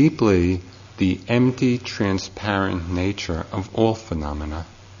seeing deeply the empty, transparent nature of all phenomena.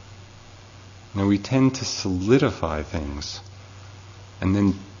 Now we tend to solidify things and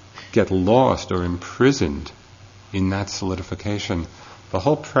then get lost or imprisoned in that solidification. The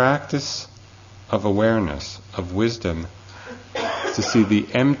whole practice of awareness, of wisdom, is to see the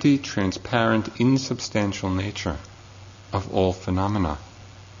empty, transparent, insubstantial nature of all phenomena.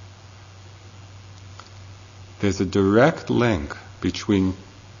 There's a direct link between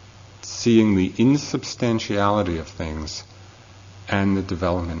seeing the insubstantiality of things and the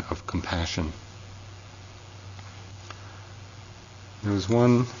development of compassion. There was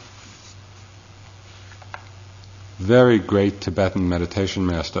one very great Tibetan meditation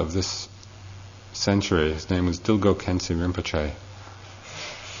master of this century. His name was Dilgo Khyentse Rinpoche.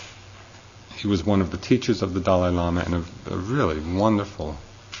 He was one of the teachers of the Dalai Lama and a really wonderful,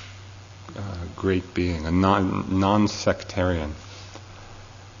 great being, a non-sectarian.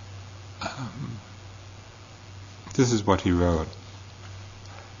 This is what he wrote.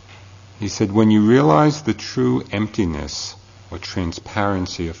 He said, "When you realize the true emptiness or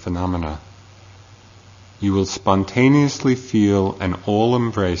transparency of phenomena, you will spontaneously feel an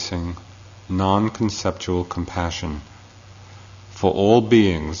all-embracing, non-conceptual compassion for all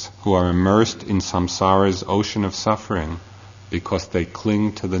beings who are immersed in samsara's ocean of suffering because they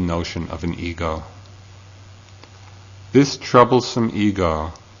cling to the notion of an ego. This troublesome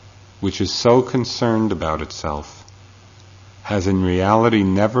ego, which is so concerned about itself, has in reality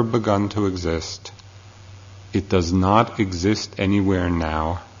never begun to exist. It does not exist anywhere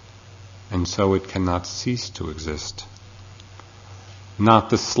now, and so it cannot cease to exist. Not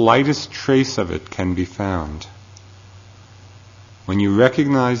the slightest trace of it can be found. When you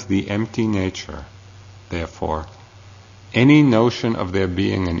recognize the empty nature, therefore, any notion of there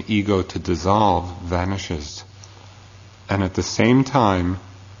being an ego to dissolve vanishes, and at the same time,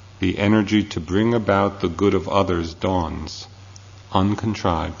 the energy to bring about the good of others dawns,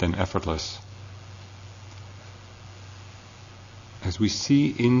 uncontrived and effortless. As we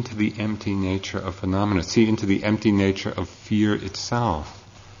see into the empty nature of phenomena, see into the empty nature of fear itself,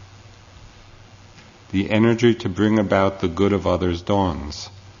 the energy to bring about the good of others dawns,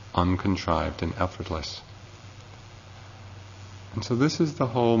 uncontrived and effortless. And so this is the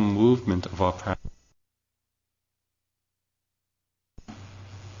whole movement of our practice.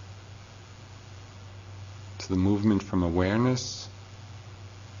 It's the movement from awareness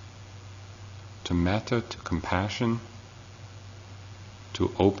to metta, to compassion, to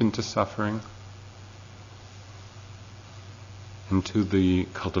open to suffering, and to the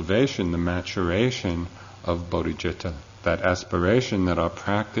cultivation, the maturation of bodhicitta, that aspiration that our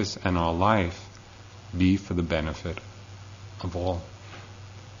practice and our life be for the benefit of all.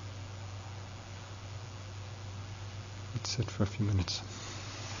 Let's sit for a few minutes.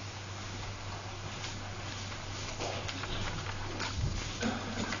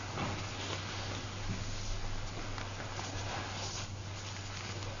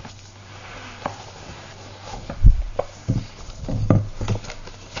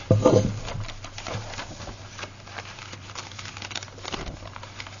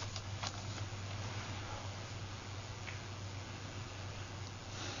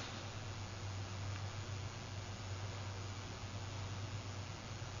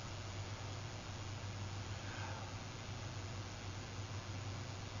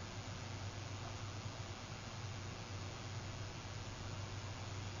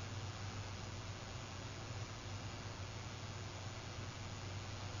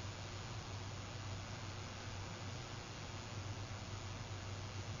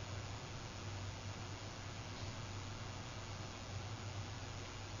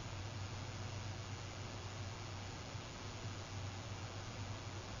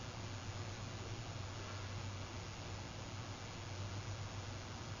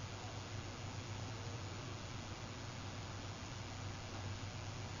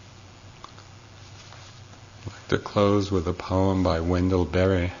 To close with a poem by Wendell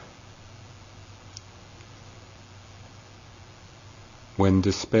Berry. When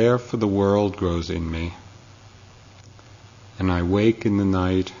despair for the world grows in me, and I wake in the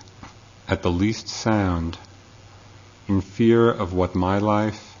night at the least sound, in fear of what my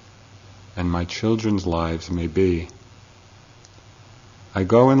life and my children's lives may be, I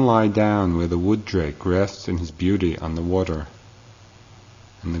go and lie down where the wood drake rests in his beauty on the water,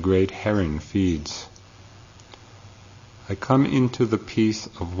 and the great heron feeds. I come into the peace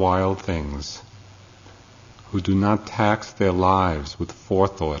of wild things, who do not tax their lives with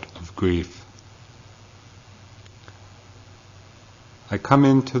forethought of grief. I come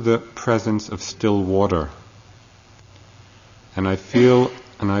into the presence of still water, and I feel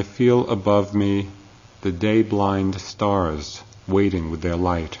above me the day-blind stars waiting with their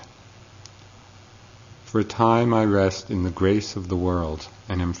light. For a time I rest in the grace of the world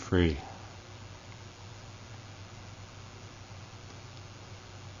and am free.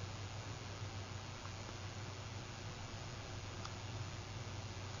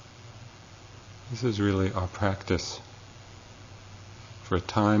 This is really our practice. For a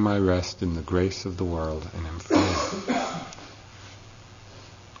time I rest in the grace of the world and am free.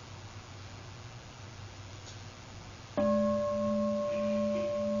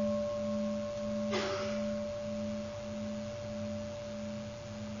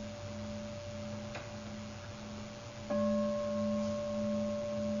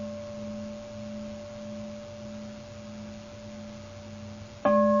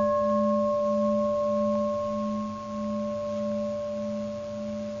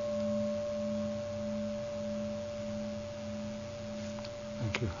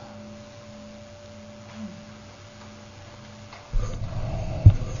 Thank you.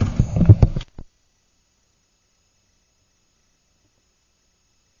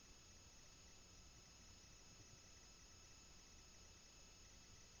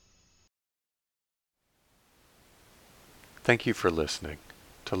 Thank you for listening.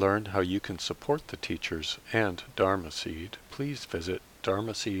 To learn how you can support the teachers and Dharma Seed, please visit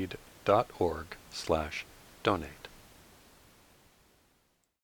dharmaseed.org/donate.